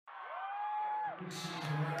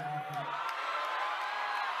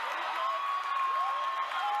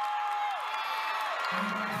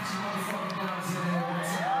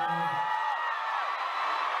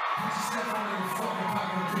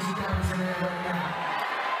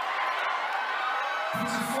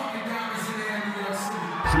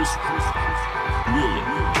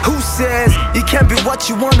Who says you can't be what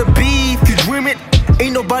you wanna be if you dream it?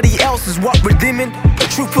 Ain't nobody else is what redeeming.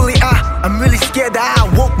 Truthfully, I'm really scared that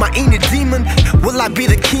I woke my inner demon. Will I be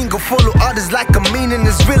the king or follow others like a meaning?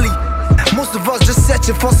 It's really most of us just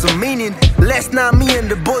searching for some meaning. Last night me and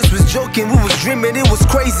the boys was joking, we was dreaming, it was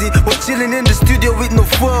crazy. Was chilling in the studio with no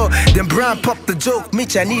foil. Then Brian popped the joke,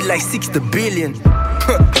 Mitch, I need like 60 billion.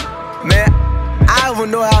 Man, I don't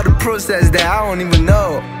know how to process that, I don't even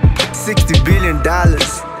know. $60 billion.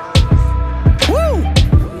 Woo!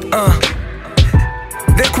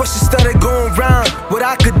 That question started going round, what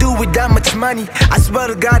I could do with that much money. I swear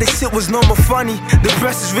to God, this shit was no more funny. The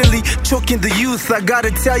press is really choking the youth. I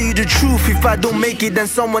gotta tell you the truth, if I don't make it, then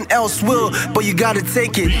someone else will. But you gotta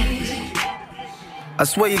take it, I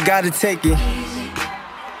swear you gotta take it.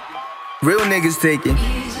 Real niggas take it,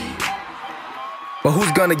 but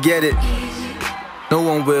who's gonna get it? No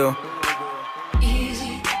one will.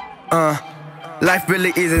 Life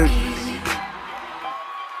really isn't.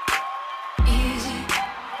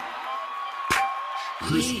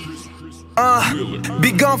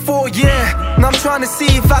 Be gone for a year. Now I'm trying to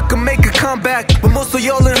see if I can make a comeback, but most of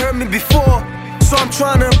y'all ain't heard me before, so I'm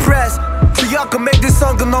trying to impress. So y'all can make this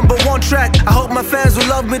song the #1 track. I hope my fans will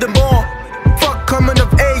love me the more. Fuck coming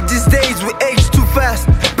of age, these days we age too fast.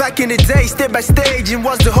 Back in the day, stayed by stage and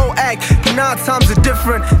was the whole act. Now times are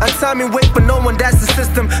different, and time ain't wait for no one, that's the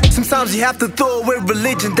system. Sometimes you have to throw away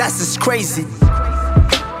religion, that's just crazy.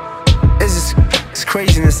 It's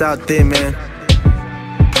craziness out there, man.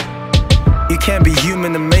 You can't be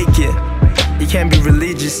human to make it. You can't be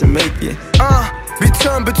religious and make it. Be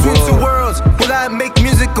torn between two worlds. Will I make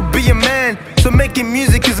music or be a man? So making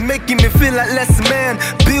music is making me feel like less man.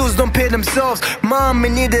 Bills don't pay themselves. Mom may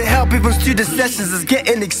need help, even studio sessions is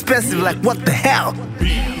getting expensive. Like what the hell?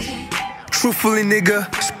 Truthfully,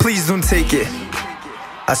 nigga, just please don't take it.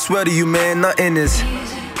 I swear to you, man, nothing is.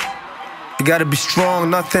 You gotta be strong,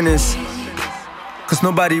 nothing is. Cause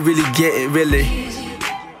nobody really get it, really.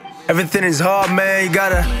 Everything is hard, man, you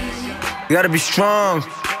gotta be strong.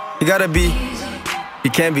 You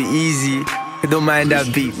can't be easy. Don't mind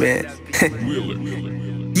that beat, man.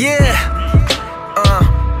 Yeah.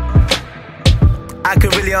 I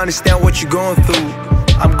can really understand what you're going through.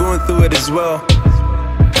 I'm going through it as well.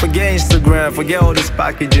 Forget Instagram, forget all this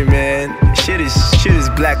packaging, man. Shit is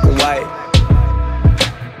black and white.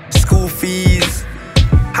 School fees,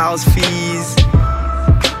 house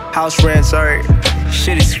rent, sorry.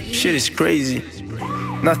 Shit is crazy.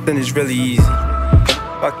 Nothing is really easy.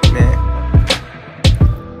 Fuck it, man.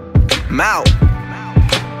 I'm out.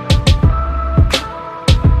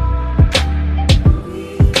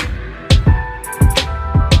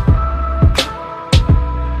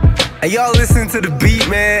 And y'all listen to the beat,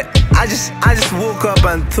 man. I just woke up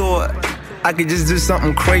and thought I could just do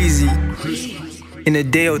something crazy in a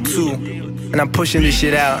day or two, and I'm pushing this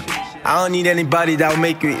shit out. I don't need anybody that will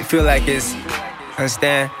make me feel like it's,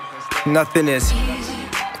 understand? Nothing is.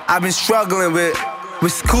 I've been struggling with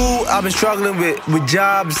school, I've been struggling with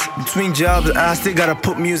jobs, between jobs, and I still gotta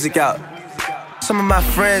put music out. Some of my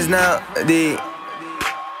friends now, they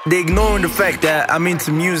ignoring the fact that I'm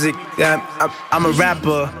into music, that I'm a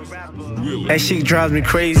rapper. That shit drives me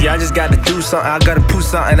crazy. I just gotta do something, I gotta put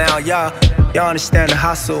something out. Y'all understand the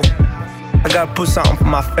hustle. I gotta put something for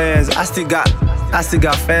my fans. I still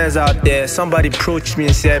got fans out there. Somebody approached me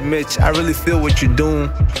and said, Mitch, I really feel what you're doing.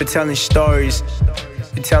 You're telling stories,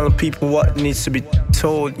 you're telling people what needs to be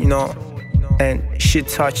told, you know. And shit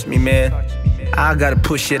touched me, man. I gotta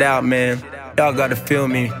push it out, man. Y'all gotta feel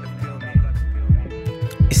me.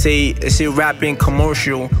 They say rap ain't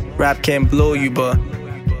commercial. Rap can't blow you, but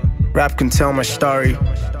rap can tell my story.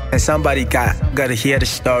 And somebody gotta hear the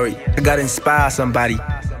story. I gotta inspire somebody.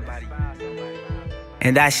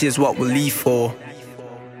 And that's just what we live for.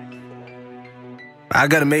 I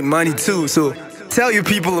gotta make money too, so tell your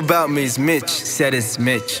people about me. It's Mitch, said it's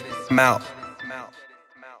Mitch. I'm out.